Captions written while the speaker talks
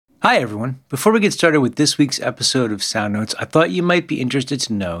Hi, everyone. Before we get started with this week's episode of Sound Notes, I thought you might be interested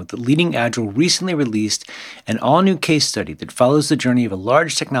to know that Leading Agile recently released an all new case study that follows the journey of a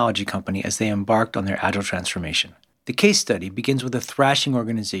large technology company as they embarked on their Agile transformation. The case study begins with a thrashing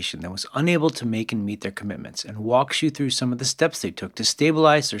organization that was unable to make and meet their commitments and walks you through some of the steps they took to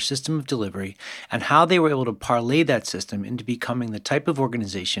stabilize their system of delivery and how they were able to parlay that system into becoming the type of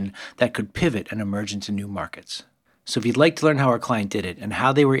organization that could pivot and emerge into new markets. So if you'd like to learn how our client did it and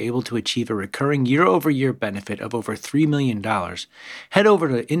how they were able to achieve a recurring year-over-year benefit of over $3 million, head over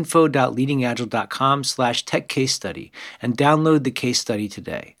to info.leadingagile.com/tech-case-study and download the case study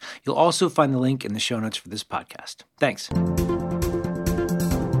today. You'll also find the link in the show notes for this podcast. Thanks.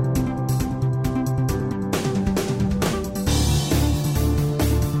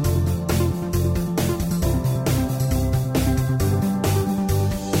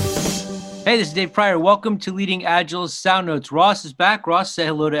 Hey, this is Dave Pryor. Welcome to Leading Agile's Sound Notes. Ross is back. Ross, say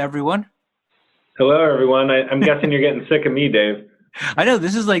hello to everyone. Hello, everyone. I'm guessing you're getting sick of me, Dave. I know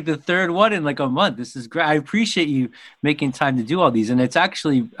this is like the third one in like a month. This is great. I appreciate you making time to do all these. And it's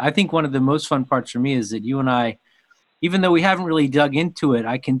actually, I think one of the most fun parts for me is that you and I, even though we haven't really dug into it,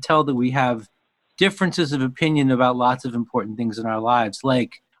 I can tell that we have differences of opinion about lots of important things in our lives,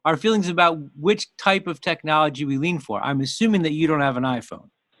 like our feelings about which type of technology we lean for. I'm assuming that you don't have an iPhone.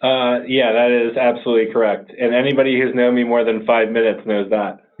 Yeah, that is absolutely correct. And anybody who's known me more than 5 minutes knows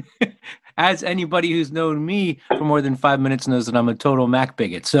that. As anybody who's known me for more than 5 minutes knows that I'm a total Mac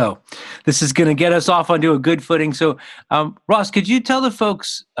bigot. So this is going to get us off onto a good footing. So Ross, could you tell the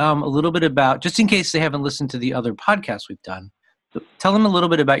folks a little bit about, just in case they haven't listened to the other podcasts we've done, tell them a little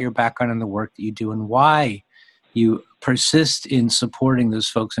bit about your background and the work that you do and why you persist in supporting those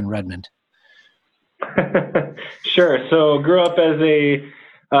folks in Redmond. Sure. So grew up as a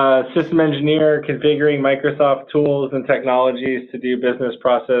system engineer, configuring Microsoft tools and technologies to do business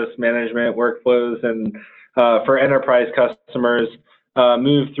process management workflows and for enterprise customers.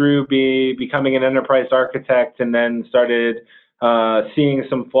 Moved through becoming an enterprise architect, and then started seeing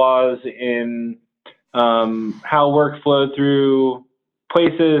some flaws in how work flowed through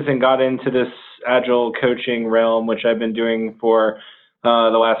places, and got into this agile coaching realm, which I've been doing for the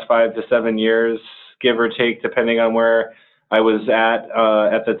last 5 to 7 years, give or take, depending on where I was at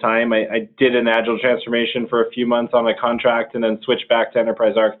the time. I did an agile transformation for a few months on a contract, and then switched back to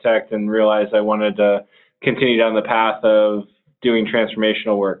enterprise architect and realized I wanted to continue down the path of doing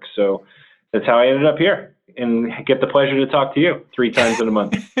transformational work. So that's how I ended up here and get the pleasure to talk to you 3 times in a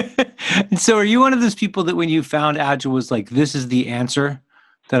month. And so are you one of those people that when you found Agile was like, this is the answer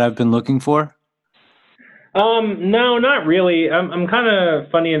that I've been looking for? No, not really. I'm kind of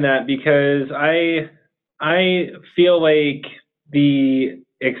funny in that, because I feel like the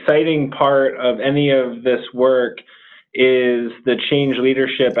exciting part of any of this work is the change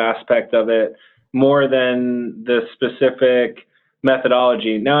leadership aspect of it, more than the specific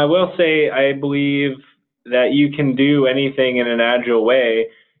methodology. Now, I will say I believe that you can do anything in an agile way,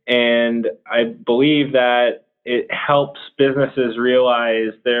 and I believe that it helps businesses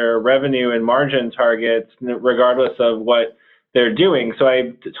realize their revenue and margin targets regardless of what they're doing. So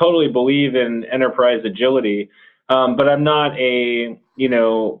I totally believe in enterprise agility, but I'm not a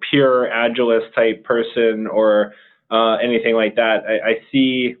pure agilist type person or anything like that. I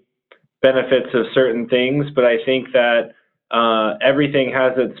see benefits of certain things, but I think that everything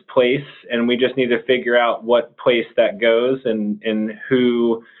has its place, and we just need to figure out what place that goes, and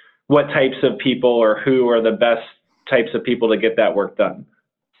what types of people, or who are the best types of people to get that work done.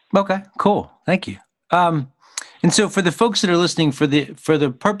 Okay, cool. Thank you. And so for the folks that are listening, for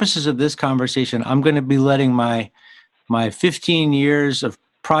the purposes of this conversation, I'm going to be letting my 15 years of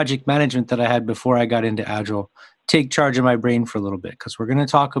project management that I had before I got into Agile take charge of my brain for a little bit, because we're going to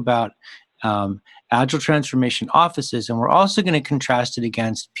talk about Agile transformation offices, and we're also going to contrast it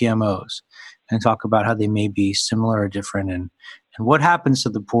against PMOs and talk about how they may be similar or different, and what happens to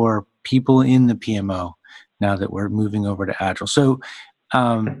the poor people in the PMO now that we're moving over to Agile. So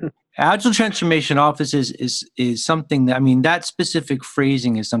Agile transformation offices is something that, I mean, that specific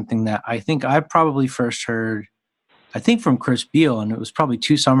phrasing is something that I think I probably first heard, I think from Chris Beall, and it was probably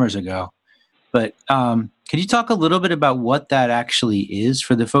 2 summers ago. But could you talk a little bit about what that actually is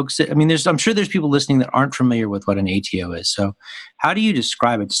for the folks that, I mean, I'm sure there's people listening that aren't familiar with what an ATO is. So how do you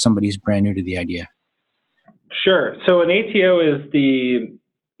describe it to somebody who's brand new to the idea? Sure. So an ATO is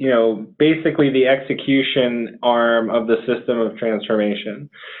basically the execution arm of the system of transformation.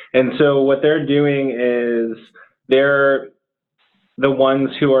 And so what they're doing is they're the ones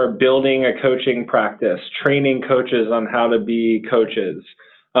who are building a coaching practice, training coaches on how to be coaches.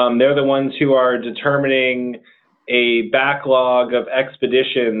 They're the ones who are determining a backlog of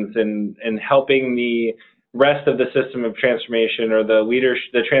expeditions and helping the rest of the system of transformation, or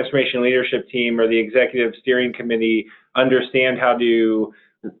the transformation leadership team, or the executive steering committee understand how to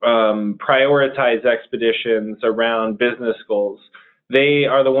prioritize expeditions around business goals. They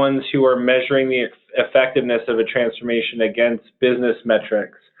are the ones who are measuring the effectiveness of a transformation against business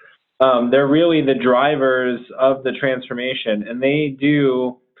metrics. They're really the drivers of the transformation, and they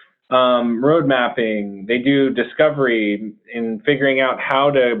do road mapping, they do discovery in figuring out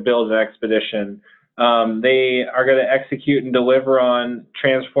how to build an expedition. They are going to execute and deliver on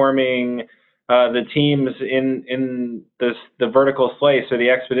transforming the teams in the vertical slice, or the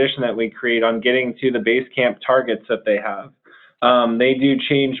expedition that we create, on getting to the base camp targets that they have. They do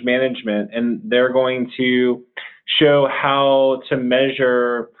change management, and they're going to show how to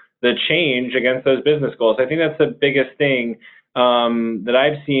measure the change against those business goals. I think that's the biggest thing that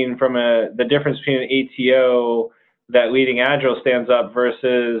I've seen from the difference between an ATO that Leading Agile stands up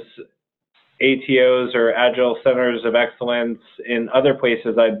versus ATOs or Agile Centers of Excellence in other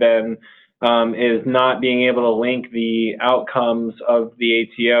places I've been, is not being able to link the outcomes of the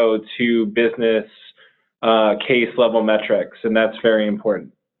ATO to business case level metrics, and that's very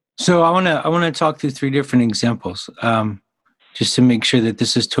important. So I want to talk through 3 different examples, just to make sure that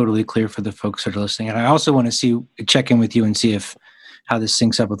this is totally clear for the folks that are listening. And I also want to check in with you and see how this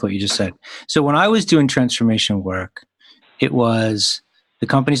syncs up with what you just said. So when I was doing transformation work, it was the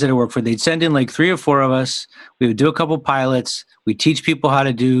companies that I work for, they'd send in like 3 or 4 of us. We would do a couple pilots. We teach people how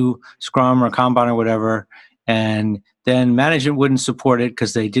to do Scrum or Kanban or whatever. And then management wouldn't support it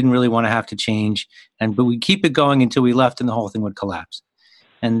because they didn't really want to have to change. But we'd keep it going until we left and the whole thing would collapse.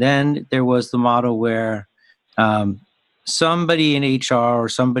 And then there was the model where somebody in HR or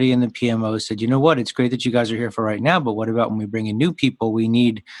somebody in the PMO said, you know what, it's great that you guys are here for right now, but what about when we bring in new people? We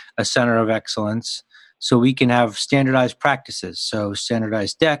need a center of excellence so we can have standardized practices. So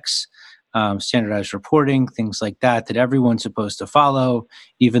standardized decks, standardized reporting, things like that everyone's supposed to follow,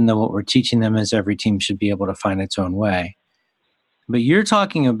 even though what we're teaching them is every team should be able to find its own way. But you're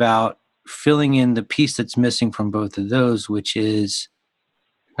talking about filling in the piece that's missing from both of those, which is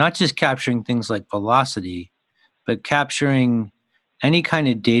not just capturing things like velocity, but capturing any kind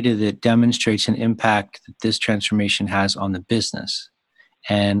of data that demonstrates an impact that this transformation has on the business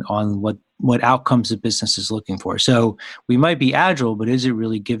and on what outcomes the business is looking for. So we might be agile, but is it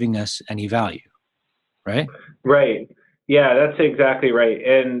really giving us any value? Right? Right. Yeah, that's exactly right.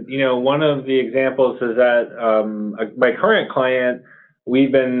 And, one of the examples is that my current client,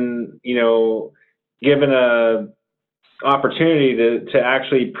 we've been, given a opportunity to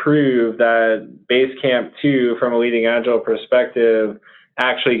actually prove that Basecamp 2, from a Leading Agile perspective,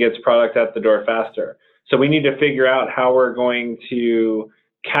 actually gets product out the door faster. So we need to figure out how we're going to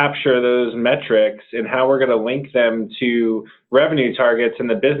capture those metrics and how we're going to link them to revenue targets in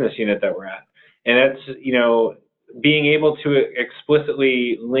the business unit that we're at. And that's, being able to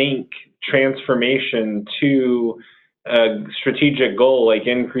explicitly link transformation to a strategic goal, like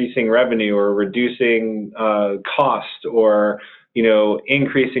increasing revenue or reducing cost, or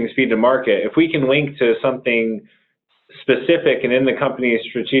increasing speed to market. If we can link to something specific and in the company's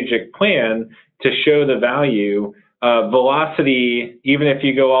strategic plan to show the value, velocity, even if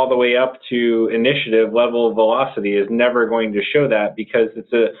you go all the way up to initiative level velocity, is never going to show that, because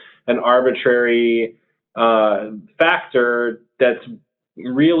it's an arbitrary factor that's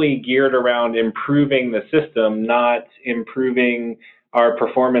really geared around improving the system, not improving our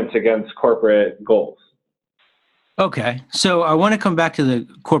performance against corporate goals. Okay, so I want to come back to the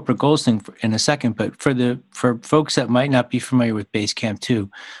corporate goals thing in a second, but for folks that might not be familiar with Basecamp 2,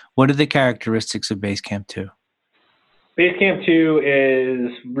 what are the characteristics of Basecamp 2? Basecamp 2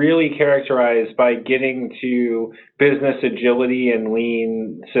 is really characterized by getting to business agility and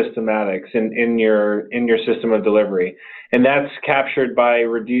lean systematics in your system of delivery. And that's captured by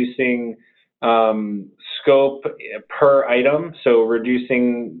reducing scope per item, so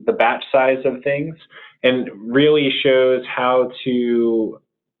reducing the batch size of things, and really shows how to,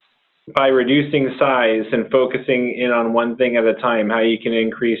 by reducing size and focusing in on one thing at a time, how you can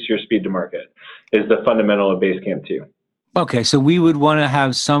increase your speed to market, is the fundamental of Basecamp 2. Okay, so we would want to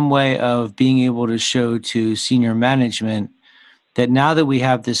have some way of being able to show to senior management that now that we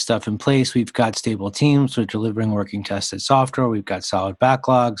have this stuff in place, we've got stable teams, we're delivering working tested software, we've got solid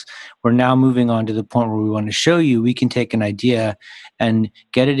backlogs. We're now moving on to the point where we want to show you we can take an idea and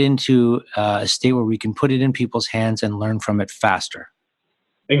get it into a state where we can put it in people's hands and learn from it faster.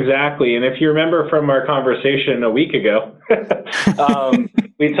 Exactly. And if you remember from our conversation a week ago,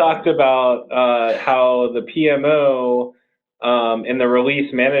 we talked about how the PMO and the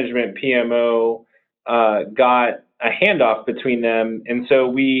release management PMO got a handoff between them. And so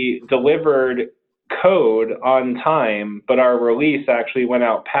we delivered code on time, but our release actually went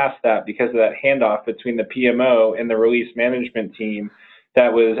out past that because of that handoff between the PMO and the release management team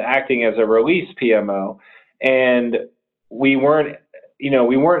that was acting as a release PMO. And we weren't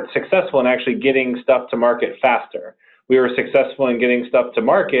successful in actually getting stuff to market faster. We were successful in getting stuff to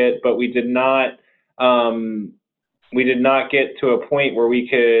market, but we did not get to a point where we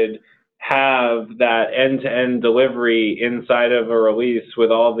could have that end-to-end delivery inside of a release with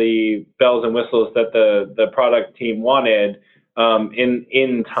all the bells and whistles that the product team wanted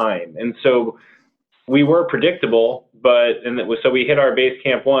in time. And so we were predictable, so we hit our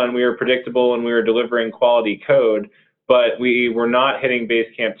Basecamp 1. We were predictable and we were delivering quality code, but we were not hitting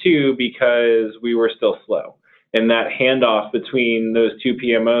Basecamp 2 because we were still slow. And that handoff between those two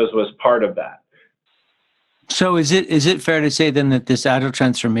PMOs was part of that. So is it fair to say then that this Agile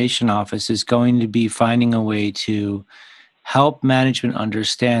Transformation Office is going to be finding a way to help management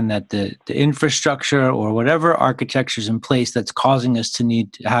understand that the infrastructure or whatever architecture is in place that's causing us to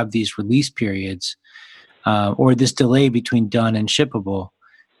need to have these release periods or this delay between done and shippable,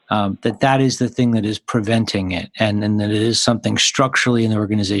 that is the thing that is preventing it, and that it is something structurally in the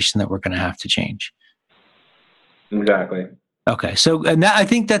organization that we're going to have to change? Exactly. Okay. So, and I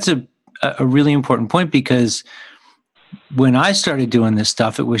think that's a really important point, because when I started doing this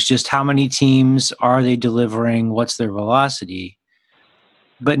stuff, it was just how many teams are they delivering? What's their velocity?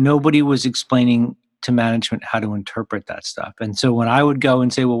 But nobody was explaining to management how to interpret that stuff. And so when I would go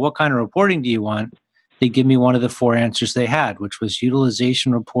and say, well, what kind of reporting do you want? They give me one of the 4 answers they had, which was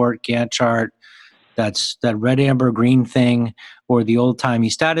utilization report, Gantt chart, that's that red, amber, green thing, or the old-timey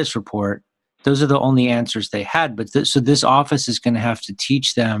status report. Those are the only answers they had. But so this office is going to have to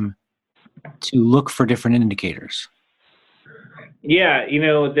teach them to look for different indicators. Yeah,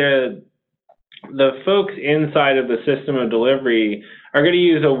 the folks inside of the system of delivery are going to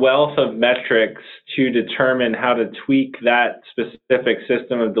use a wealth of metrics to determine how to tweak that specific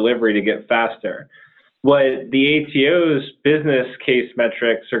system of delivery to get faster. What the ATO's business case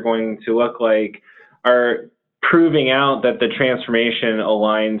metrics are going to look like are proving out that the transformation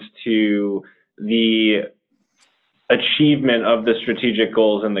aligns to the achievement of the strategic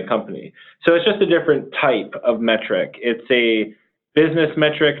goals in the company. So it's just a different type of metric. It's a business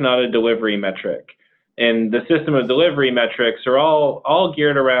metric, not a delivery metric. And the system of delivery metrics are all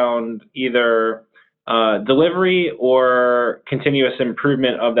geared around either delivery or continuous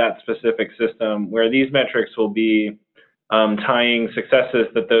improvement of that specific system, where these metrics will be tying successes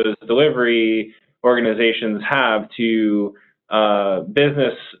that those delivery organizations have to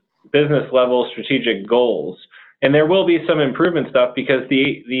business level strategic goals. And there will be some improvement stuff because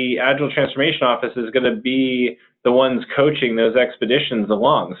the Agile Transformation Office is going to be the ones coaching those expeditions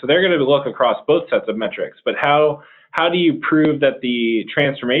along. So they're going to look across both sets of metrics. But how do you prove that the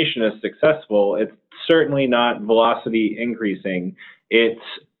transformation is successful? It's certainly not velocity increasing. It's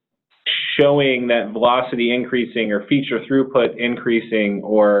showing that velocity increasing or feature throughput increasing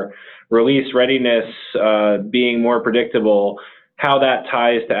or release readiness being more predictable, how that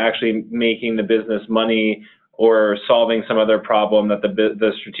ties to actually making the business money or solving some other problem that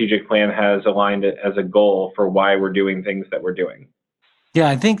the strategic plan has aligned as a goal for why we're doing things that we're doing. Yeah,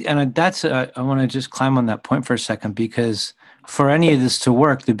 I think, and that's, I want to just climb on that point for a second, because for any of this to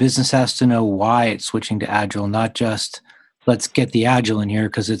work, the business has to know why it's switching to Agile, not just let's get the Agile in here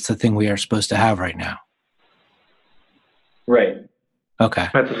because it's the thing we are supposed to have right now. Right. Okay.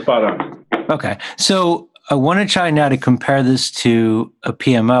 That's a spot on. Okay. So I want to try now to compare this to a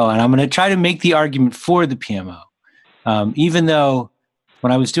PMO, and I'm going to try to make the argument for the PMO. Even though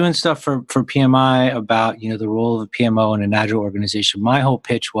when I was doing stuff for PMI about, the role of a PMO in an Agile organization, my whole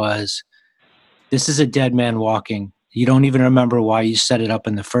pitch was, this is a dead man walking. You don't even remember why you set it up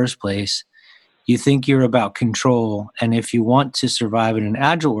in the first place. You think you're about control. And if you want to survive in an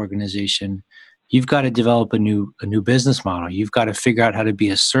Agile organization, you've got to develop a new business model. You've got to figure out how to be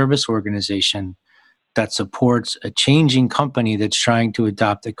a service organization that supports a changing company that's trying to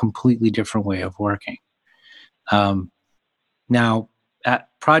adopt a completely different way of working. Now, at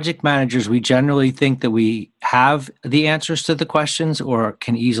project managers, we generally think that we have the answers to the questions or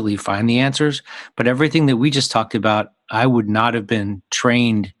can easily find the answers. But everything that we just talked about, I would not have been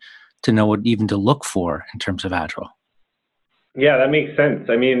trained to know what even to look for in terms of Agile. Yeah, that makes sense.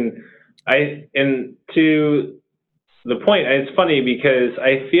 I mean, and to the point, it's funny because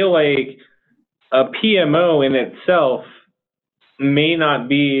I feel like a PMO in itself may not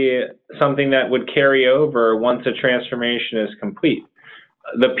be something that would carry over once a transformation is complete.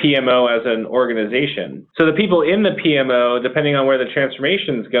 the PMO as an organization. So the people in the PMO, depending on where the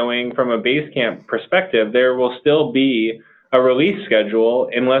transformation is going from a Basecamp perspective, there will still be a release schedule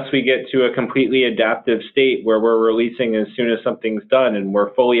unless we get to a completely adaptive state where we're releasing as soon as something's done and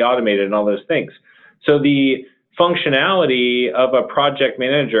we're fully automated and all those things. So the functionality of a project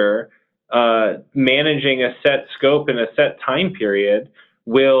manager managing a set scope in a set time period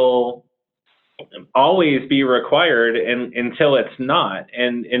will always be required until it's not.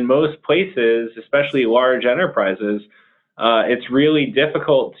 And in most places, especially large enterprises, it's really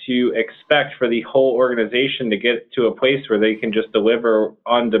difficult to expect for the whole organization to get to a place where they can just deliver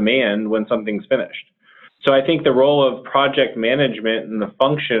on demand when something's finished. So I think the role of project management and the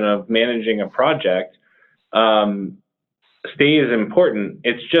function of managing a project stays important.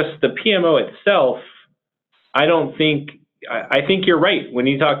 It's just the PMO itself, I think you're right when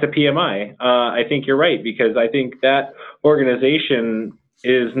you talk to PMI. I think you're right because I think that organization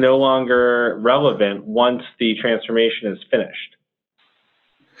is no longer relevant once the transformation is finished.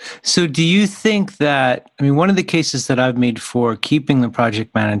 So do you think that, I mean, one of the cases that I've made for keeping the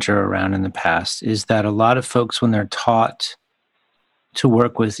project manager around in the past is that a lot of folks, when they're taught to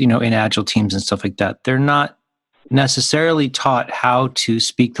work with, in agile teams and stuff like that, they're not necessarily taught how to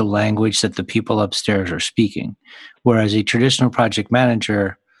speak the language that the people upstairs are speaking. Whereas a traditional project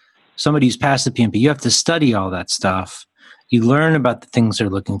manager, somebody who's past the PMP, you have to study all that stuff. You learn about the things they're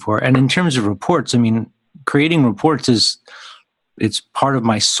looking for. And in terms of reports, I mean, creating reports it's part of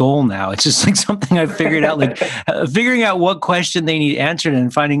my soul now. It's just like something I've figured out, like figuring out what question they need answered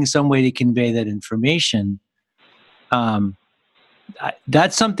and finding some way to convey that information.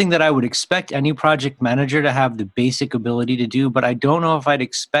 That's something that I would expect any project manager to have the basic ability to do, but I don't know if I'd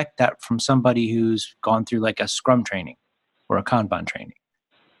expect that from somebody who's gone through like a Scrum training or a Kanban training.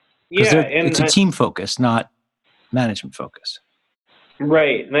 Yeah, it's a team focus, not management focus.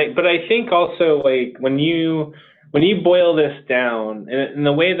 Right, but I think also like when you boil this down, and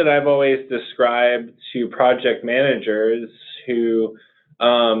the way that I've always described to project managers who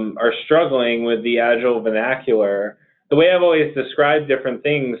are struggling with the Agile vernacular, the way I've always described different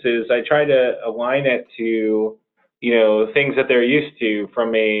things is I try to align it to, things that they're used to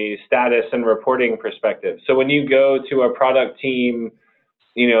from a status and reporting perspective. So when you go to a product team,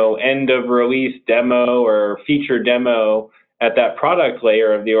 end of release demo or feature demo at that product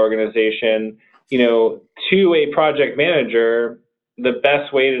layer of the organization, to a project manager, the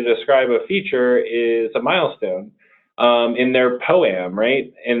best way to describe a feature is a milestone in their POAM,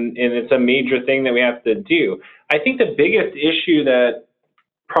 right? And it's a major thing that we have to do. I think the biggest issue that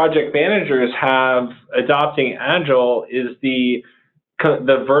project managers have adopting Agile is the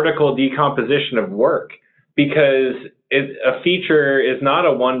vertical decomposition of work, because a feature is not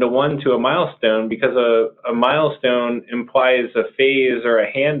a one-to-one to a milestone, because a milestone implies a phase or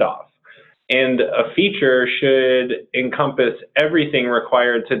a handoff. And a feature should encompass everything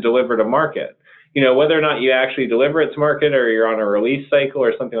required to deliver to market. Whether or not you actually deliver it to market or you're on a release cycle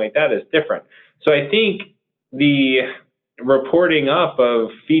or something like that is different. So I think the reporting up of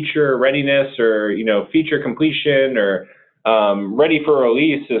feature readiness or, feature completion or ready for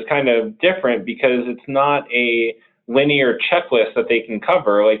release is kind of different, because it's not a linear checklist that they can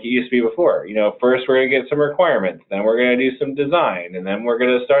cover like it used to be before. First we're going to get some requirements, then we're going to do some design, and then we're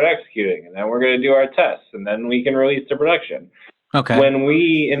going to start executing, and then we're going to do our tests, and then we can release to production. Okay. When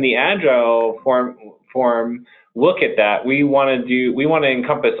we in the Agile form look at that, we want to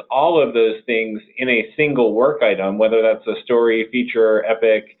encompass all of those things in a single work item, whether that's a story, feature,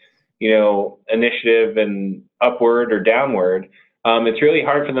 epic, initiative, and upward or downward. It's really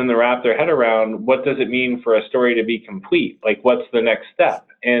hard for them to wrap their head around what does it mean for a story to be complete? Like, what's the next step?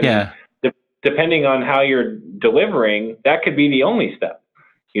 And depending on how you're delivering, that could be the only step.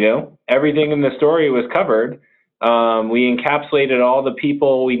 Everything in the story was covered. We encapsulated all the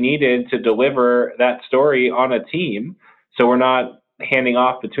people we needed to deliver that story on a team. So we're not handing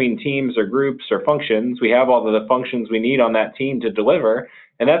off between teams or groups or functions. We have all of the functions we need on that team to deliver,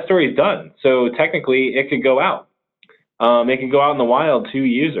 and that story's done. So technically, it could go out. It can go out in the wild to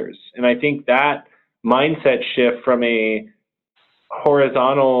users. And I think that mindset shift from a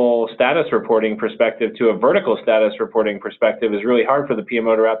horizontal status reporting perspective to a vertical status reporting perspective is really hard for the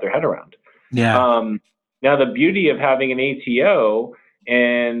PMO to wrap their head around. Yeah. Now, the beauty of having an ATO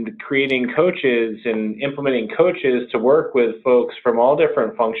and creating coaches and implementing coaches to work with folks from all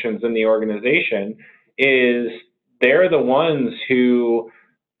different functions in the organization is they're the ones who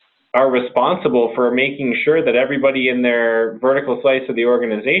are responsible for making sure that everybody in their vertical slice of the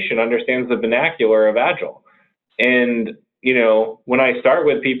organization understands the vernacular of Agile. And, when I start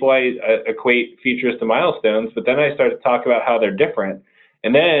with people, I equate features to milestones, but then I start to talk about how they're different.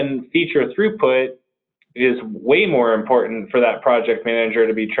 And then feature throughput is way more important for that project manager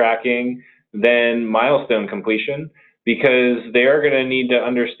to be tracking than milestone completion, because they're going to need to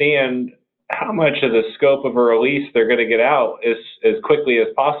understand how much of the scope of a release they're going to get out as quickly as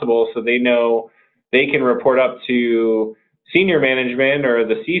possible, so they know they can report up to senior management or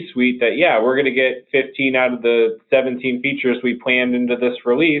the C-suite that, yeah, we're going to get 15 out of the 17 features we planned into this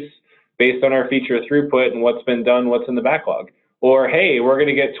release based on our feature throughput and what's been done, what's in the backlog. Or, hey, we're going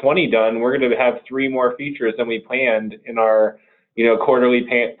to get 20 done. We're going to have 3 more features than we planned in our, quarterly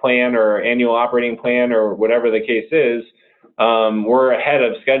plan or annual operating plan or whatever the case is. We're ahead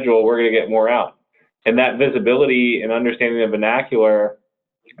of schedule. We're going to get more out. And that visibility and understanding the vernacular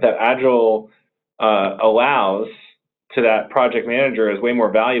that Agile allows to that project manager is way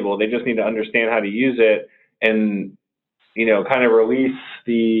more valuable. They just need to understand how to use it and, kind of release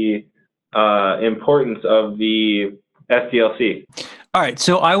the importance of the SDLC. All right.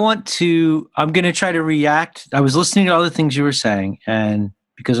 So I'm going to try to react. I was listening to all the things you were saying, and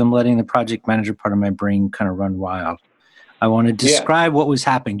because I'm letting the project manager part of my brain kind of run wild, I want to describe what was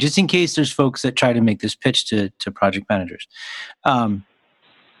happening, just in case there's folks that try to make this pitch to project managers.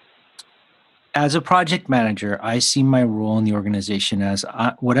 As a project manager, I see my role in the organization as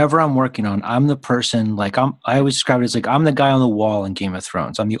whatever I'm working on, I'm the person, I always describe it as I'm the guy on the wall in Game of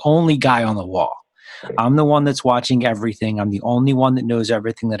Thrones. I'm the only guy on the wall. I'm the one that's watching everything. I'm the only one that knows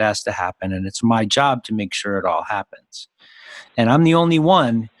everything that has to happen. And it's my job to make sure it all happens. And I'm the only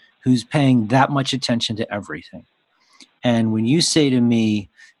one who's paying that much attention to everything. And when you say to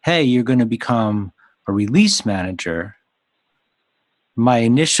me, hey, you're going to become a release manager, my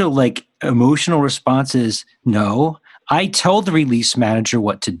initial emotional response is, no, I tell the release manager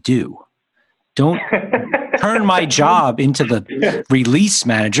what to do. Don't turn my job into the release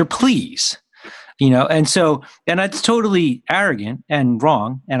manager, please. And that's totally arrogant and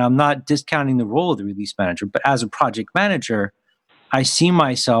wrong. And I'm not discounting the role of the release manager, but as a project manager, I see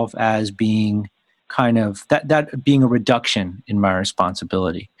myself as being kind of that being a reduction in my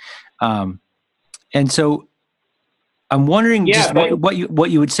responsibility. And so I'm wondering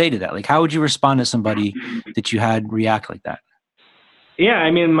what you would say to that. How would you respond to somebody that you had react like that? Yeah,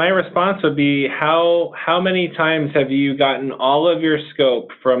 I mean, my response would be, how many times have you gotten all of your scope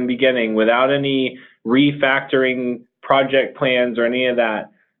from beginning without any refactoring project plans or any of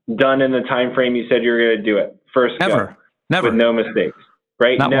that done in the time frame you said you were going to do it? First Never. With no mistakes,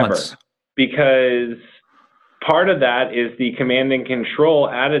 right? Not Never. Once. Because part of that is the command and control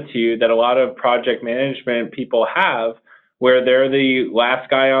attitude that a lot of project management people have, where they're the last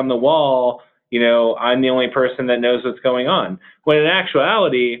guy on the wall. I'm the only person that knows what's going on. When in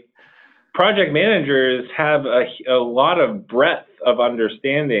actuality, project managers have a lot of breadth of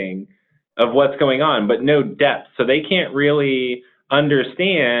understanding of what's going on, but no depth. So they can't really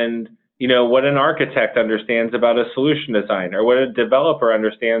understand, what an architect understands about a solution design or what a developer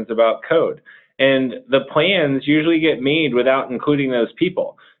understands about code. And the plans usually get made without including those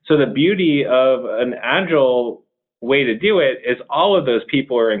people. So the beauty of an Agile way to do it is all of those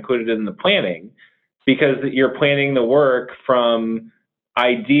people are included in the planning, because you're planning the work from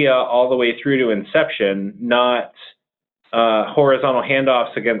idea all the way through to inception, not horizontal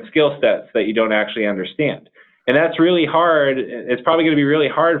handoffs against skill sets that you don't actually understand. And that's really hard. It's probably going to be really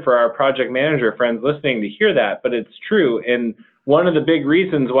hard for our project manager friends listening to hear that, but it's true. And one of the big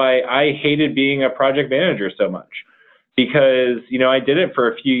reasons why I hated being a project manager so much, because, I did it for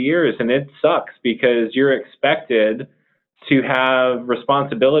a few years, and it sucks because you're expected to have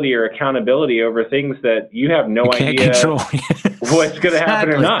responsibility or accountability over things that you have no idea what's going to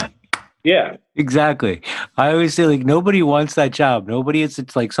happen or not. Yeah, exactly. I always say nobody wants that job. Nobody is.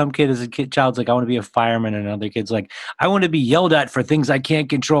 It's like some kid as a child's I want to be a fireman, and another kid's I want to be yelled at for things I can't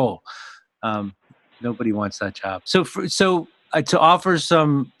control. Nobody wants that job. So to offer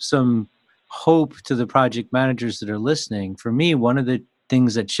some hope to the project managers that are listening, for me, one of the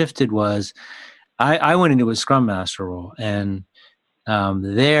things that shifted was I went into a Scrum Master role, and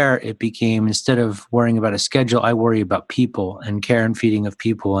there it became, instead of worrying about a schedule, I worry about people and care and feeding of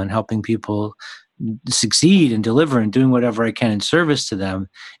people and helping people succeed and deliver and doing whatever I can in service to them.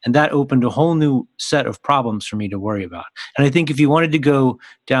 And that opened a whole new set of problems for me to worry about. And I think if you wanted to go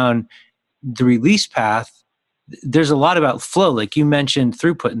down the release path, there's a lot about flow, like you mentioned,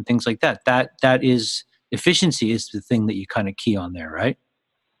 throughput and things like that. That is, efficiency is the thing that you kind of key on there, right?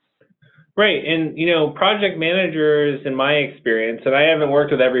 Right. And, project managers, in my experience, and I haven't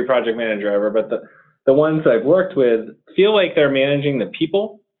worked with every project manager ever, but the ones I've worked with feel like they're managing the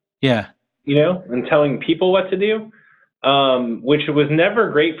people. Yeah. And telling people what to do. which was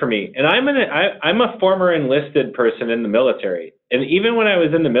never great for me. And I'm a former enlisted person in the military. And even when I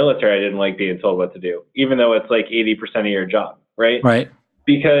was in the military, I didn't like being told what to do, even though it's like 80% of your job, right? Right.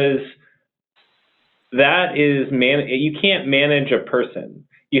 Because that is you can't manage a person.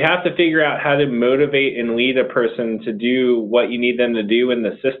 You have to figure out how to motivate and lead a person to do what you need them to do in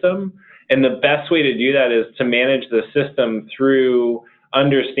the system. And the best way to do that is to manage the system through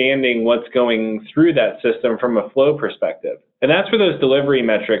understanding what's going through that system from a flow perspective. And that's where those delivery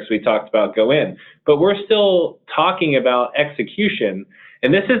metrics we talked about go in. But we're still talking about execution.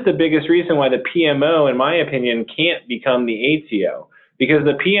 And this is the biggest reason why the PMO, in my opinion, can't become the ATO, because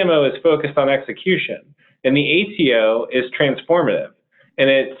the PMO is focused on execution and the ATO is transformative. And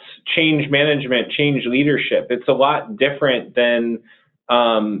it's change management, change leadership. It's a lot different than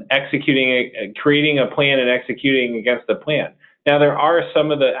creating a plan and executing against the plan. Now, there are some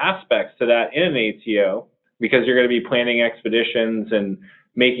of the aspects to that in an ATO, because you're going to be planning expeditions and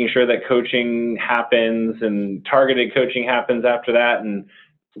making sure that coaching happens and targeted coaching happens after that, and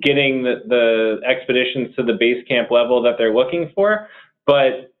getting the expeditions to the base camp level that they're looking for.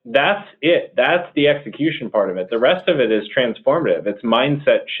 But that's it. That's the execution part of it. The rest of it is transformative. It's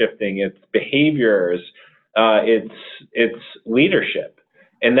mindset shifting. It's behaviors. It's leadership.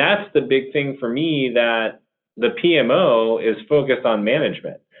 And that's the big thing for me, that the PMO is focused on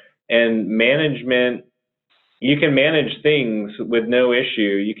management. And management, you can manage things with no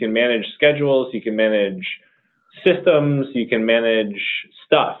issue. You can manage schedules, you can manage systems, you can manage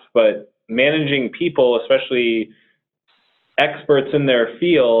stuff. But managing people, especially experts in their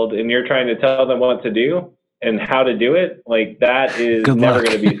field, and you're trying to tell them what to do and how to do it, like, that is never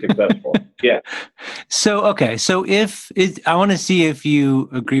going to be successful. Yeah. So, okay. So I want to see if you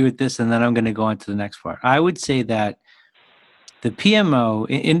agree with this, and then I'm going to go on to the next part. I would say that the PMO,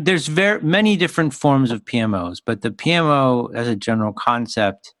 and there's many different forms of PMOs, but the PMO as a general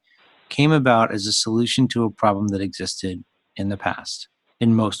concept came about as a solution to a problem that existed in the past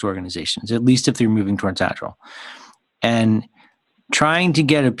in most organizations, at least if they're moving towards Agile. And trying to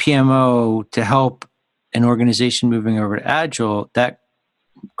get a PMO to help an organization moving over to Agile, that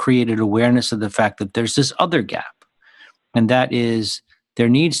created awareness of the fact that there's this other gap. And that is, there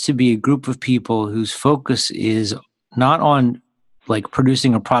needs to be a group of people whose focus is not on like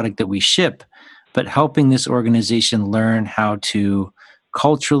producing a product that we ship, but helping this organization learn how to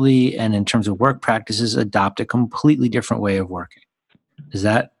culturally and in terms of work practices adopt a completely different way of working.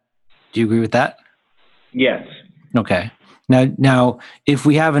 Do you agree with that? Yes. Okay. Now, if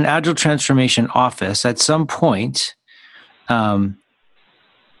we have an Agile Transformation Office at some point,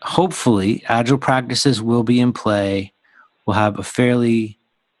 hopefully Agile practices will be in play. We'll have a fairly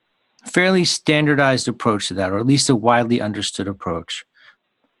standardized approach to that, or at least a widely understood approach.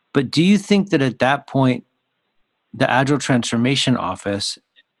 But do you think that at that point, the Agile Transformation Office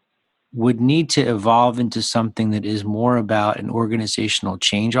would need to evolve into something that is more about an organizational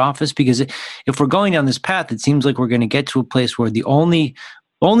change office? Because if we're going down this path, it seems like we're going to get to a place where the only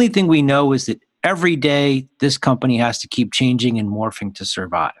thing we know is that every day this company has to keep changing and morphing to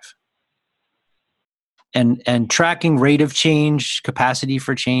survive. And tracking rate of change, capacity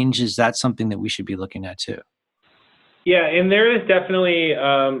for change, is that something that we should be looking at too? Yeah, and there is definitely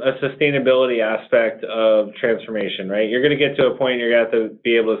a sustainability aspect of transformation, right? You're going to get to a point you're going to have to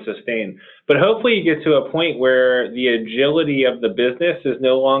be able to sustain. But hopefully you get to a point where the agility of the business is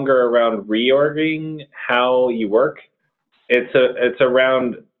no longer around reorging how you work. It's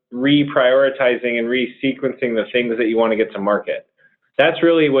around reprioritizing and resequencing the things that you want to get to market. That's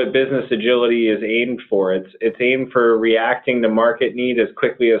really what business agility is aimed for. It's aimed for reacting to market need as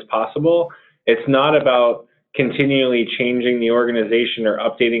quickly as possible. It's not about continually changing the organization or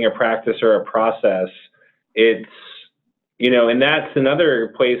updating a practice or a process. It's, and that's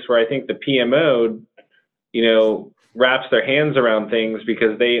another place where I think the PMO, wraps their hands around things,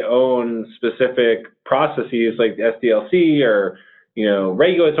 because they own specific processes like SDLC or,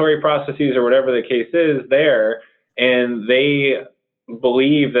 regulatory processes or whatever the case is there. And they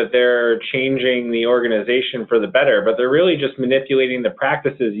believe that they're changing the organization for the better, but they're really just manipulating the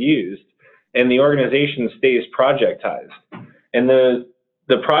practices used. And the organization stays projectized. And the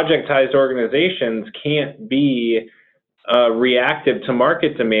projectized organizations can't be reactive to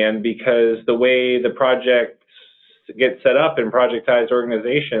market demand, because the way the projects get set up in projectized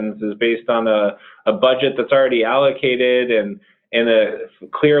organizations is based on a budget that's already allocated and a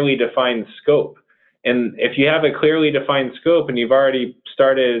clearly defined scope. And if you have a clearly defined scope and you've already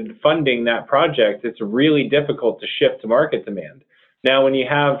started funding that project, it's really difficult to shift to market demand. Now, when you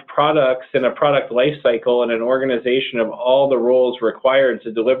have products and a product life cycle and an organization of all the roles required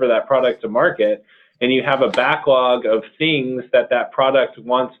to deliver that product to market, and you have a backlog of things that product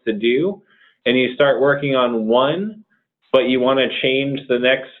wants to do, and you start working on one, but you want to change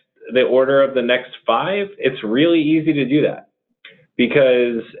the order of the next 5, it's really easy to do that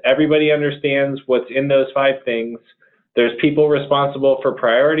because everybody understands what's in those 5 things. There's people responsible for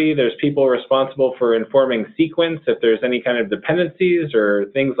priority. There's people responsible for informing sequence if there's any kind of dependencies or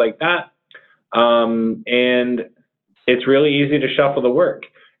things like that. And it's really easy to shuffle the work.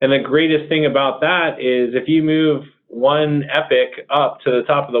 And the greatest thing about that is if you move one epic up to the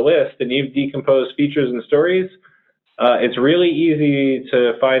top of the list and you've decomposed features and stories, it's really easy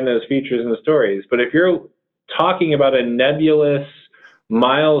to find those features and stories. But if you're talking about a nebulous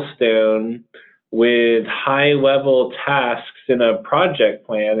milestone with high-level tasks in a project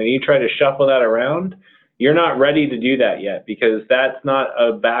plan and you try to shuffle that around, you're not ready to do that yet because that's not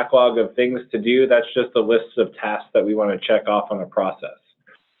a backlog of things to do. That's just a list of tasks that we want to check off on a process.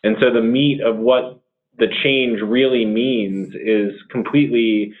 And so the meat of what the change really means is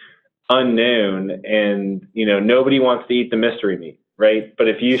completely unknown, and nobody wants to eat the mystery meat, right? But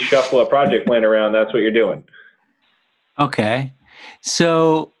if you shuffle a project plan around, that's what you're doing. Okay.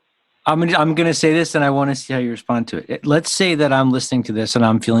 So I'm going to say this and I want to see how you respond to it. Let's say that I'm listening to this and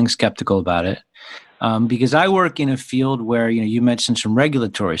I'm feeling skeptical about it. Because I work in a field where, you mentioned some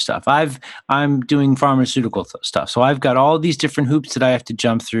regulatory stuff. I'm doing pharmaceutical stuff. So I've got all these different hoops that I have to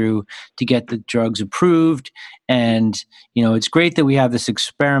jump through to get the drugs approved. And, it's great that we have this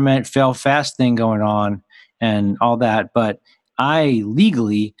experiment fail fast thing going on and all that. But I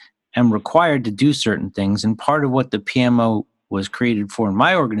legally am required to do certain things. And part of what the PMO was created for in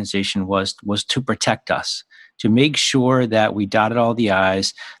my organization was to protect us, to make sure that we dotted all the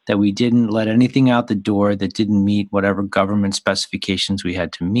I's, that we didn't let anything out the door that didn't meet whatever government specifications we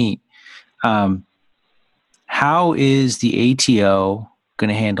had to meet. How is the ATO going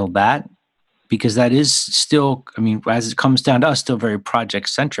to handle that? Because that is still, as it comes down to us, still very project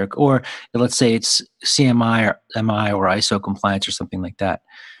centric, or let's say it's CMI or MI or ISO compliance or something like that.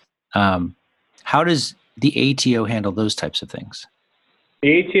 How does the ATO handle those types of things?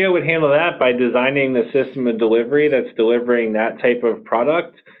 The ATO would handle that by designing the system of delivery that's delivering that type of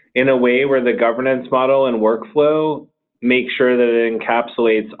product in a way where the governance model and workflow make sure that it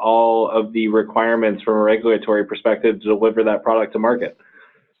encapsulates all of the requirements from a regulatory perspective to deliver that product to market.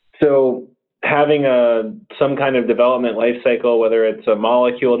 So having some kind of development life cycle, whether it's a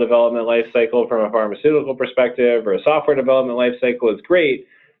molecule development life cycle from a pharmaceutical perspective or a software development life cycle, is great.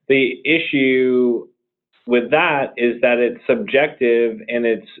 The issue with that is that it's subjective and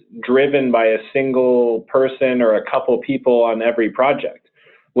it's driven by a single person or a couple people on every project.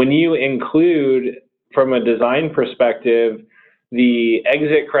 When you include, from a design perspective, the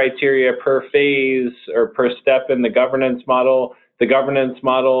exit criteria per phase or per step in the governance model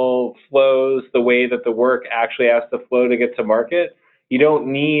flows the way that the work actually has to flow to get to market. You don't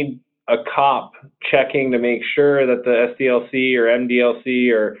need a cop checking to make sure that the SDLC or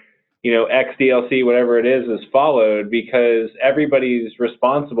MDLC or XDLC, whatever it is followed, because everybody's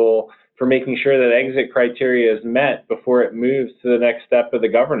responsible for making sure that exit criteria is met before it moves to the next step of the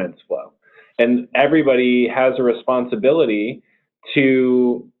governance flow. And everybody has a responsibility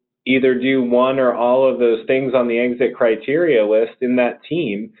to either do one or all of those things on the exit criteria list in that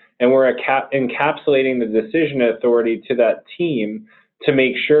team. And we're encapsulating the decision authority to that team to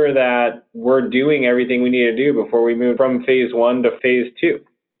make sure that we're doing everything we need to do before we move from phase 1 to phase 2.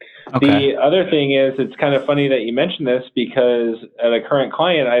 Okay. The other thing is, it's kind of funny that you mentioned this, because at a current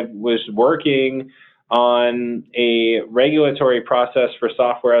client, I was working on a regulatory process for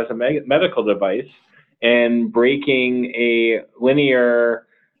software as a medical device and breaking a linear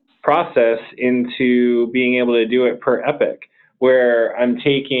process into being able to do it per epic, where I'm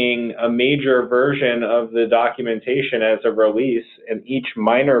taking a major version of the documentation as a release and each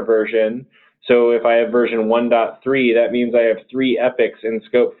minor version. So if I have version 1.3, that means I have 3 epics in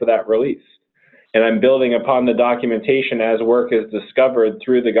scope for that release. And I'm building upon the documentation as work is discovered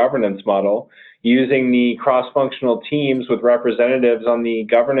through the governance model, using the cross-functional teams with representatives on the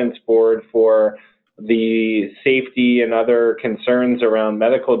governance board for the safety and other concerns around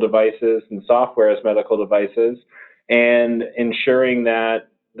medical devices and software as medical devices, and ensuring that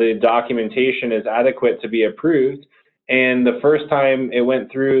the documentation is adequate to be approved. And the first time it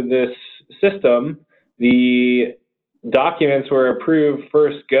went through this system, the documents were approved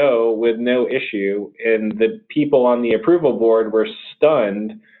first go with no issue, and the people on the approval board were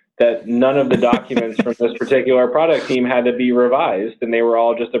stunned that none of the documents from this particular product team had to be revised, and they were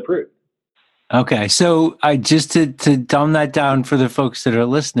all just approved. Okay, so I just to dumb that down for the folks that are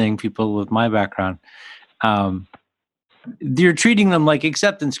listening, people with my background, you're treating them like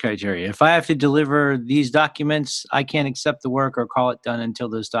acceptance criteria. If I have to deliver these documents, I can't accept the work or call it done until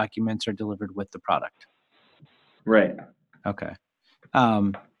those documents are delivered with the product. Right. Okay.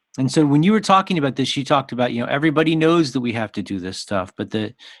 And so when you were talking about this, you talked about, everybody knows that we have to do this stuff, but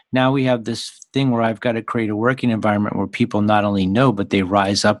now we have this thing where I've got to create a working environment where people not only know, but they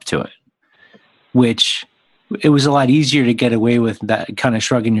rise up to it, which it was a lot easier to get away with that kind of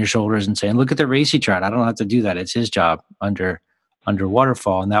shrugging your shoulders and saying, look at the race he tried. I don't have to do that. It's his job under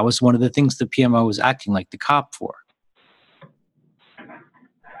Waterfall. And that was one of the things the PMO was acting like the cop for.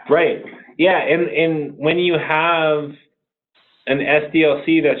 Right. Yeah. And when you have an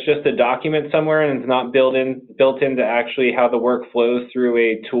SDLC that's just a document somewhere and it's not built into actually how the work flows through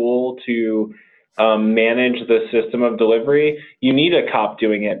a tool to manage the system of delivery, you need a cop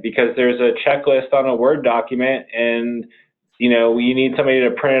doing it because there's a checklist on a Word document and, you need somebody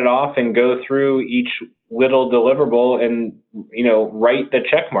to print it off and go through each little deliverable and, write the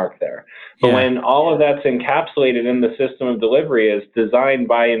check mark there. But Yeah. when all of that's encapsulated in the system of delivery as designed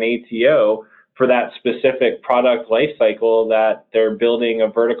by an ATO for that specific product lifecycle that they're building a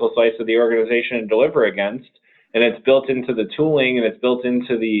vertical slice of the organization to deliver against, and it's built into the tooling and it's built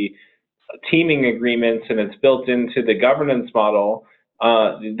into the teaming agreements and it's built into the governance model,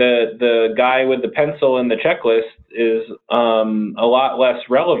 the guy with the pencil and the checklist is a lot less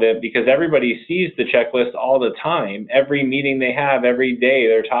relevant because everybody sees the checklist all the time. Every meeting they have every day,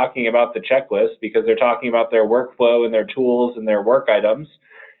 they're talking about the checklist because they're talking about their workflow and their tools and their work items,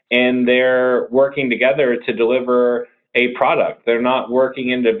 and they're working together to deliver a product. They're not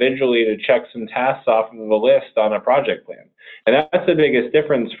working individually to check some tasks off of a list on a project plan. And that's the biggest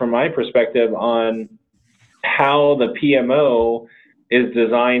difference from my perspective on how the PMO is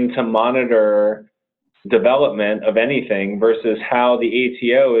designed to monitor development of anything versus how the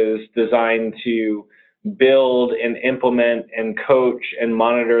ATO is designed to build and implement and coach and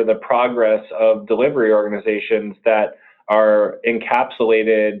monitor the progress of delivery organizations that are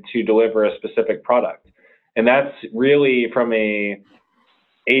encapsulated to deliver a specific product. And that's really from a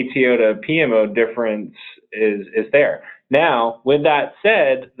ATO to PMO difference is there. Now, with that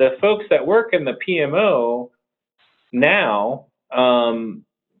said, the folks that work in the PMO now,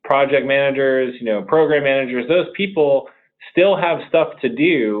 project managers, program managers, those people still have stuff to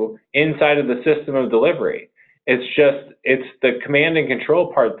do inside of the system of delivery. It's the command and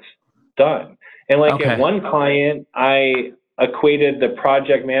control part's done. And like at one client, I equated the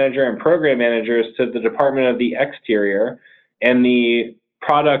project manager and program managers to the Department of the Exterior and the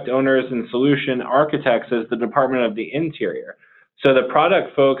product owners and solution architects as the Department of the Interior. So the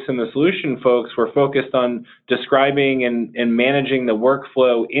product folks and the solution folks were focused on describing and managing the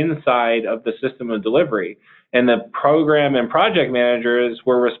workflow inside of the system of delivery. And the program and project managers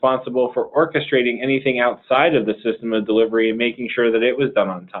were responsible for orchestrating anything outside of the system of delivery and making sure that it was done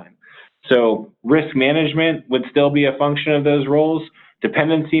on time. So risk management would still be a function of those roles.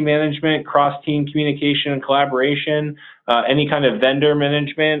 Dependency management, cross-team communication and collaboration, any kind of vendor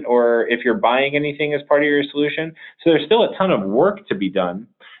management, or if you're buying anything as part of your solution. So there's still a ton of work to be done.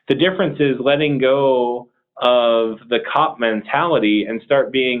 The difference is letting go of the cop mentality and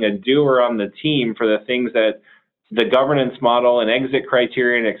start being a doer on the team for the things that the governance model and exit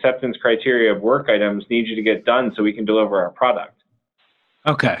criteria and acceptance criteria of work items need you to get done so we can deliver our product.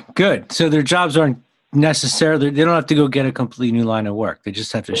 Okay, good. So their jobs aren't necessarily, they don't have to go get a completely new line of work. They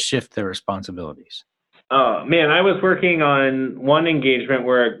just have to shift their responsibilities. Oh, man, I was working on one engagement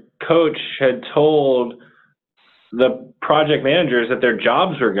where a coach had told the project managers that their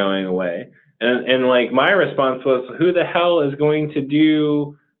jobs were going away. And like my response was, who the hell is going to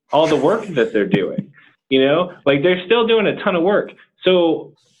do all the work that they're doing? Like they're still doing a ton of work.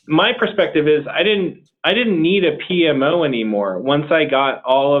 So my perspective is I didn't need a PMO anymore once I got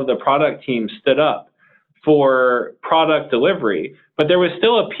all of the product teams stood up for product delivery. But there was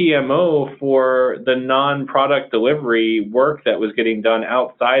still a PMO for the non-product delivery work that was getting done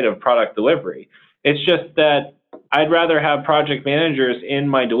outside of product delivery. It's just that I'd rather have project managers in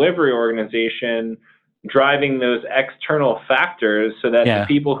my delivery organization driving those external factors so that the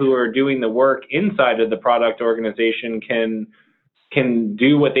people who are doing the work inside of the product organization can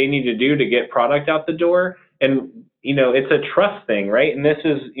do what they need to do to get product out the door. And, it's a trust thing, right? And this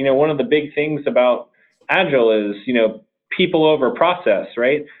is, one of the big things about Agile is, people over process,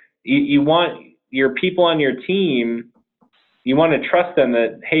 right? You want your people on your team, you want to trust them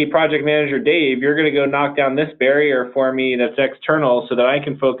that, hey, project manager Dave, you're going to go knock down this barrier for me that's external so that I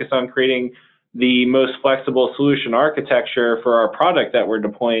can focus on creating the most flexible solution architecture for our product that we're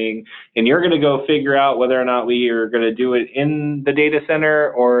deploying, and you're going to go figure out whether or not we are going to do it in the data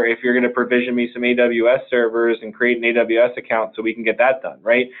center, or if you're going to provision me some AWS servers and create an AWS account so we can get that done,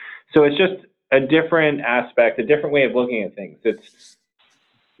 right? So it's just a different aspect, a different way of looking at things. It's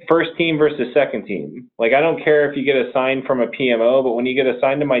first team versus second team. Like, I don't care if you get assigned from a PMO, but when you get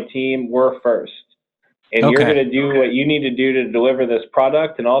assigned to my team, we're first. And you're going to do what you need to do to deliver this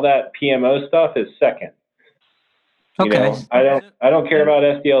product, and all that PMO stuff is second. Okay. You know, I don't care about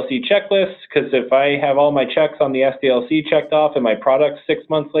SDLC checklists, because if I have all my checks on the SDLC checked off and my product's 6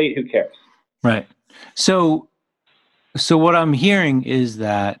 months late, who cares? Right. So what I'm hearing is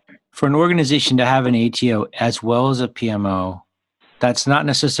that for an organization to have an ATO as well as a PMO, that's not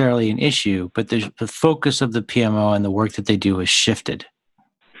necessarily an issue, but the focus of the PMO and the work that they do is shifted.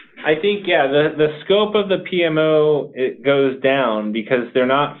 I think, yeah, the scope of the PMO, it goes down because they're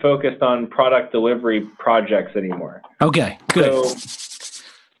not focused on product delivery projects anymore. Okay, good. So,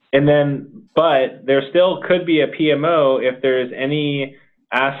 but there still could be a PMO if there's any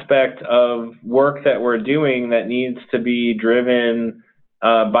aspect of work that we're doing that needs to be driven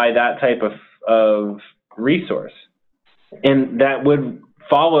by that type of resource. And that would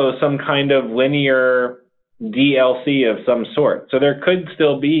follow some kind of linear DLC of some sort. So there could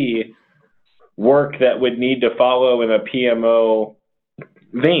still be work that would need to follow in a PMO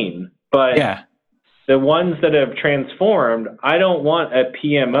vein. But yeah, the ones that have transformed, I don't want a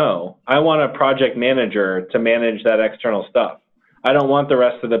PMO. I want a project manager to manage that external stuff. I don't want the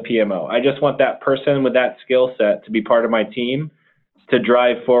rest of the PMO. I just want that person with that skill set to be part of my team to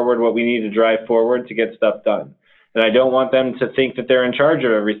drive forward what we need to drive forward to get stuff done. And I don't want them to think that they're in charge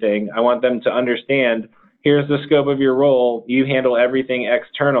of everything. I want them to understand, here's the scope of your role. You handle everything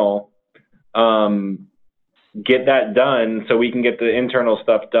external. Get that done so we can get the internal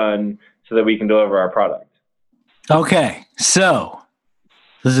stuff done so that we can deliver our product. Okay, so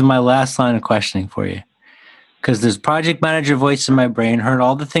this is my last line of questioning for you, because there's project manager voice in my brain, heard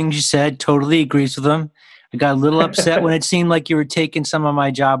all the things you said, totally agrees with them. I got a little upset when it seemed like you were taking some of my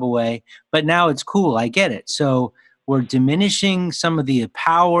job away, but now it's cool. I get it. So we're diminishing some of the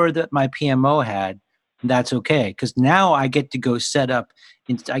power that my PMO had. That's okay, because now I get to go set up.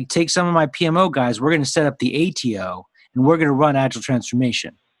 I take some of my PMO guys. We're going to set up the ATO, and we're going to run Agile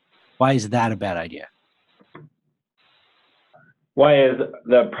Transformation. Why is that a bad idea? Why is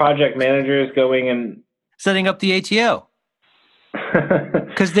the project managers going and setting up the ATO?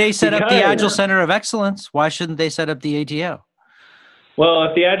 Because they set up the Agile Center of Excellence. Why shouldn't they set up the ATO? Well,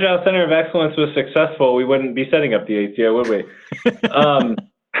 if the Agile Center of Excellence was successful, we wouldn't be setting up the ATO, would we?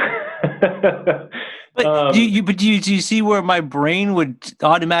 But do you see where my brain would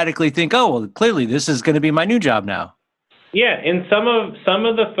automatically think, oh, well, clearly this is going to be my new job now? Yeah, and some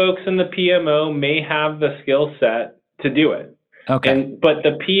of the folks in the PMO may have the skill set to do it. Okay. But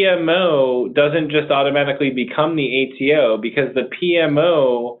the PMO doesn't just automatically become the ATO, because the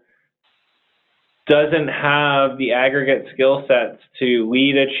PMO doesn't have the aggregate skill sets to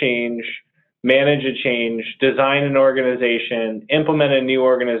lead a change, manage a change, design an organization, implement a new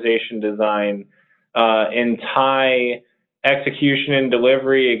organization design, and tie execution and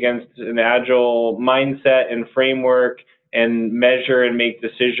delivery against an agile mindset and framework, and measure and make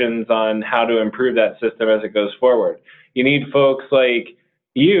decisions on how to improve that system as it goes forward. You need folks like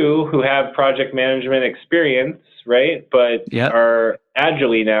you who have project management experience, right? But are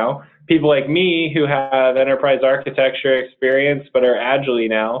agile now. People like me who have enterprise architecture experience, but are agile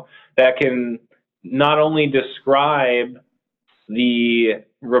now, that can not only describe the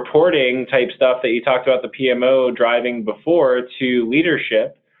reporting type stuff that you talked about the PMO driving before to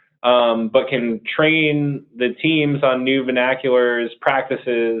leadership, but can train the teams on new vernaculars,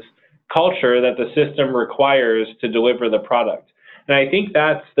 practices, culture that the system requires to deliver the product. And I think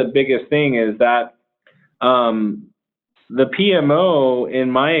that's the biggest thing, is that the PMO,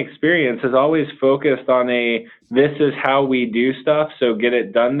 in my experience, has always focused on this is how we do stuff, so get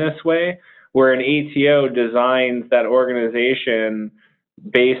it done this way, where an ATO designs that organization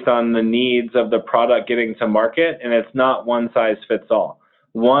based on the needs of the product getting to market, and it's not one size fits all.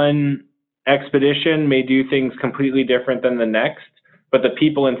 One expedition may do things completely different than the next, but the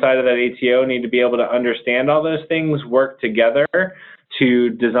people inside of that ATO need to be able to understand all those things, work together to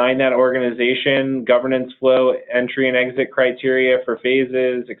design that organization, governance flow, entry and exit criteria for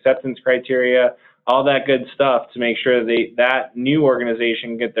phases, acceptance criteria, all that good stuff to make sure that new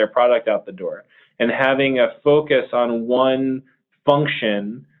organization get their product out the door. And having a focus on one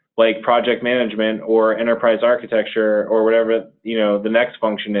function like project management or enterprise architecture or whatever the next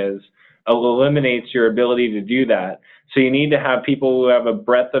function is, eliminates your ability to do that. So you need to have people who have a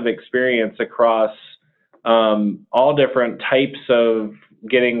breadth of experience across all different types of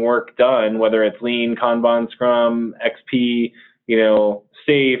getting work done, whether it's Lean, Kanban, Scrum, XP,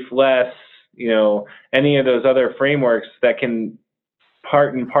 SAFe, LESS, any of those other frameworks that can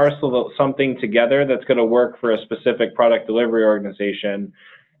part and parcel something together that's going to work for a specific product delivery organization,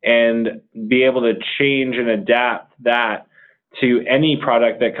 and be able to change and adapt that to any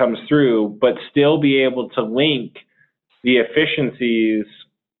product that comes through, but still be able to link the efficiencies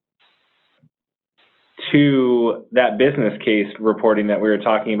to that business case reporting that we were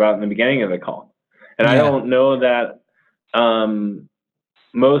talking about in the beginning of the call. And I don't know that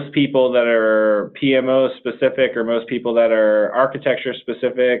most people that are PMO specific, or most people that are architecture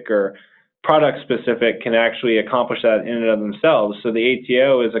specific or product specific, can actually accomplish that in and of themselves. So the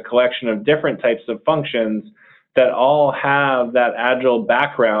ATO is a collection of different types of functions that all have that agile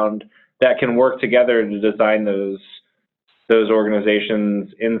background that can work together to design those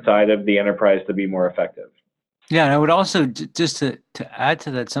organizations inside of the enterprise to be more effective. Yeah, and I would also, just to add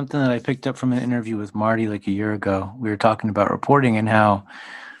to that, something that I picked up from an interview with Marty like a year ago. We were talking about reporting and how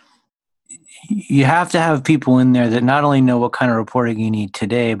you have to have people in there that not only know what kind of reporting you need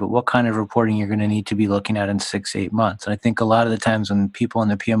today, but what kind of reporting you're going to need to be looking at in 6-8 months. And I think a lot of the times when people in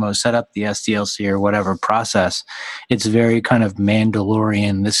the PMO set up the SDLC or whatever process, it's very kind of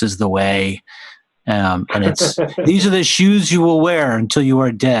Mandalorian, this is the way. And it's these are the shoes you will wear until you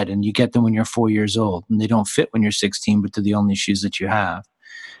are dead, and you get them when you're 4 years old, and they don't fit when you're 16, but they're the only shoes that you have.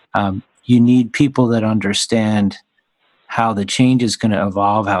 You need people that understand how the change is going to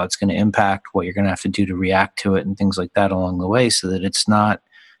evolve, how it's going to impact, what you're going to have to do to react to it, and things like that along the way, so that it's not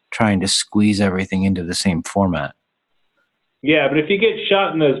trying to squeeze everything into the same format. Yeah, but if you get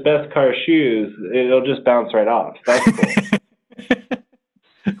shot in those best car shoes, it'll just bounce right off. That's cool.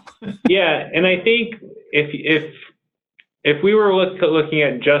 Yeah, and I think if we were looking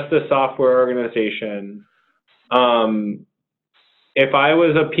at just a software organization, if I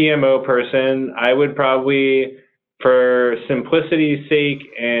was a PMO person, I would probably, for simplicity's sake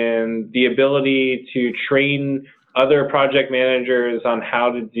and the ability to train other project managers on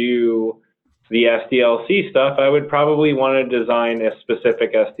how to do the SDLC stuff, I would probably want to design a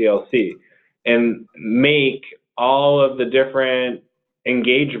specific SDLC and make all of the different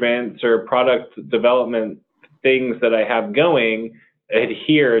engagements or product development things that I have going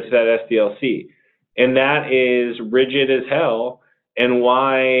adhere to that SDLC. And that is rigid as hell, and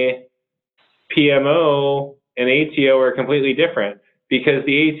why PMO and ATO are completely different, because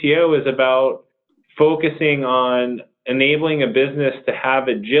the ATO is about focusing on enabling a business to have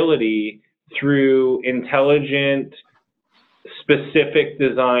agility through intelligent, specific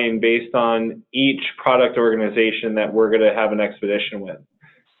design based on each product organization that we're going to have an expedition with.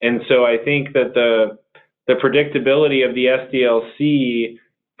 And so I think that the predictability of the SDLC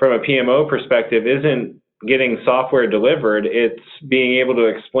from a PMO perspective isn't getting software delivered, it's being able to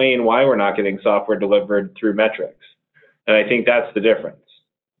explain why we're not getting software delivered through metrics. And I think that's the difference.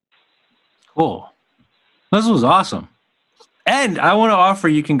 Cool. This was awesome. And I want to offer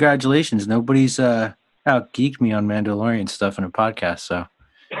you congratulations. Nobody's out-geeked me on Mandalorian stuff in a podcast, so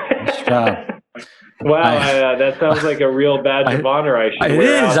nice job. Wow, that sounds like a real badge of honor. I should. It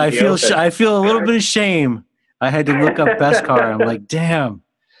is. I feel a little bit of shame. I had to look up Beskar. I'm like, damn,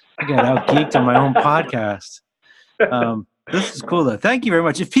 I got out-geeked on my own podcast. This is cool, though. Thank you very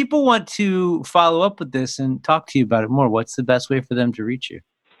much. If people want to follow up with this and talk to you about it more, what's the best way for them to reach you?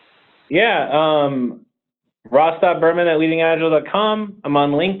 Yeah, ross.berman@leadingagile.com. I'm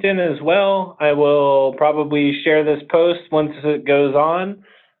on LinkedIn as well. I will probably share this post once it goes on.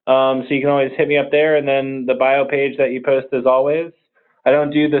 So you can always hit me up there, and then the bio page that you post as always. I don't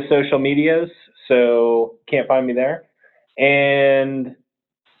do the social medias, so can't find me there. And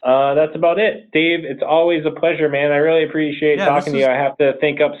that's about it. Dave, it's always a pleasure, man. I really appreciate talking to you. I have to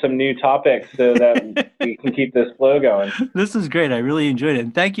think up some new topics so that we can keep this flow going. This is great. I really enjoyed it.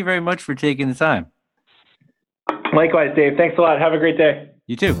 And thank you very much for taking the time. Likewise, Dave. Thanks a lot. Have a great day.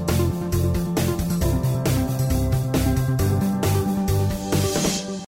 You too.